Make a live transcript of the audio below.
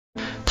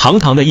堂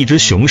堂的一只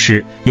雄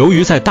狮，由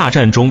于在大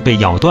战中被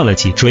咬断了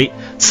脊椎，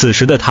此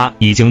时的它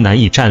已经难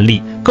以站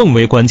立。更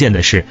为关键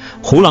的是，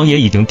胡狼也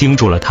已经盯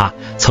住了它。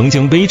曾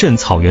经威震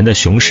草原的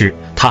雄狮，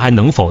它还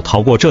能否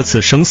逃过这次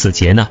生死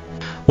劫呢？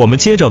我们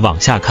接着往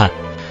下看。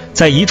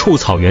在一处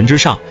草原之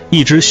上，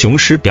一只雄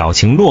狮表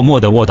情落寞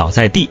地卧倒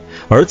在地，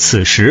而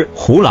此时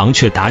胡狼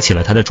却打起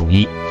了他的主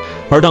意。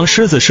而当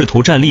狮子试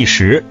图站立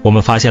时，我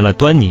们发现了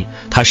端倪，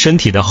它身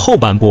体的后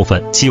半部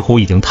分几乎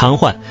已经瘫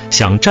痪，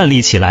想站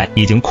立起来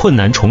已经困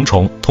难重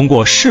重。通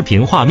过视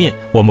频画面，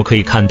我们可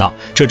以看到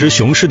这只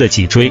雄狮的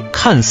脊椎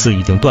看似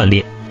已经断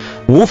裂，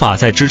无法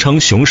再支撑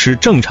雄狮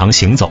正常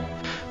行走。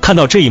看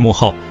到这一幕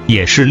后，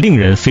也是令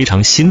人非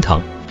常心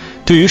疼。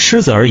对于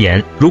狮子而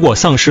言，如果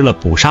丧失了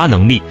捕杀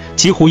能力，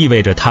几乎意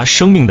味着它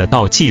生命的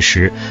倒计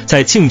时。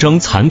在竞争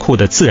残酷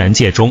的自然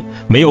界中，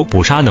没有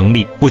捕杀能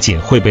力，不仅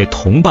会被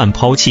同伴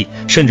抛弃，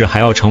甚至还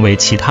要成为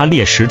其他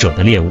猎食者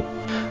的猎物。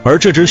而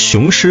这只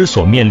雄狮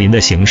所面临的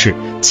形势，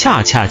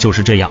恰恰就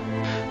是这样。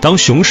当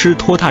雄狮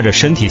拖沓着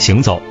身体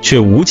行走，却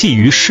无济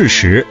于事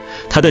时，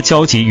它的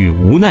焦急与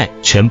无奈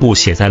全部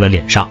写在了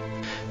脸上。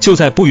就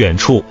在不远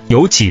处，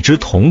有几只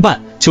同伴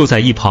就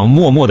在一旁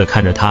默默地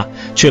看着他，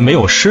却没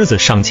有狮子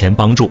上前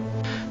帮助。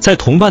在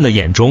同伴的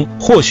眼中，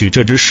或许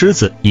这只狮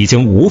子已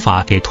经无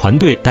法给团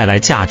队带来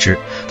价值，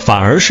反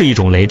而是一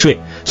种累赘，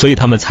所以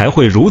他们才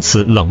会如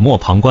此冷漠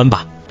旁观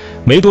吧。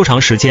没多长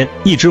时间，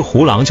一只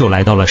胡狼就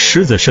来到了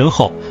狮子身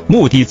后，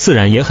目的自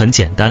然也很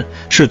简单，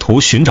试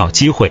图寻找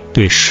机会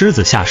对狮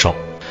子下手。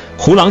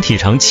胡狼体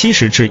长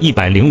70至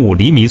105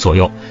厘米左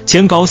右，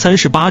肩高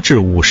38至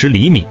50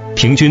厘米，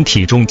平均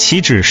体重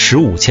7至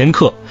15千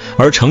克，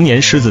而成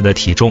年狮子的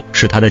体重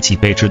是它的几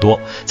倍之多。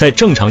在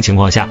正常情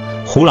况下，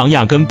胡狼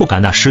压根不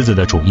敢打狮子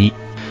的主意。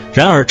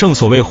然而，正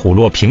所谓虎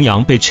落平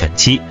阳被犬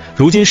欺，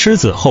如今狮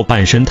子后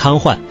半身瘫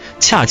痪，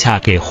恰恰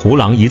给胡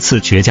狼一次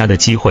绝佳的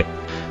机会。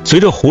随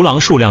着胡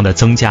狼数量的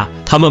增加，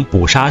他们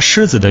捕杀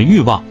狮子的欲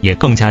望也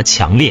更加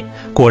强烈。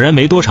果然，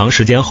没多长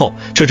时间后，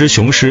这只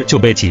雄狮就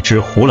被几只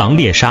胡狼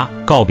猎杀，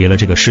告别了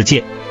这个世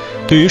界。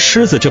对于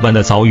狮子这般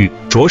的遭遇，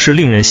着实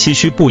令人唏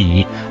嘘不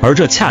已，而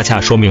这恰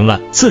恰说明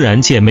了自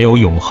然界没有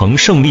永恒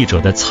胜利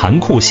者的残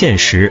酷现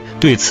实。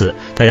对此，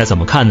大家怎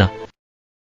么看呢？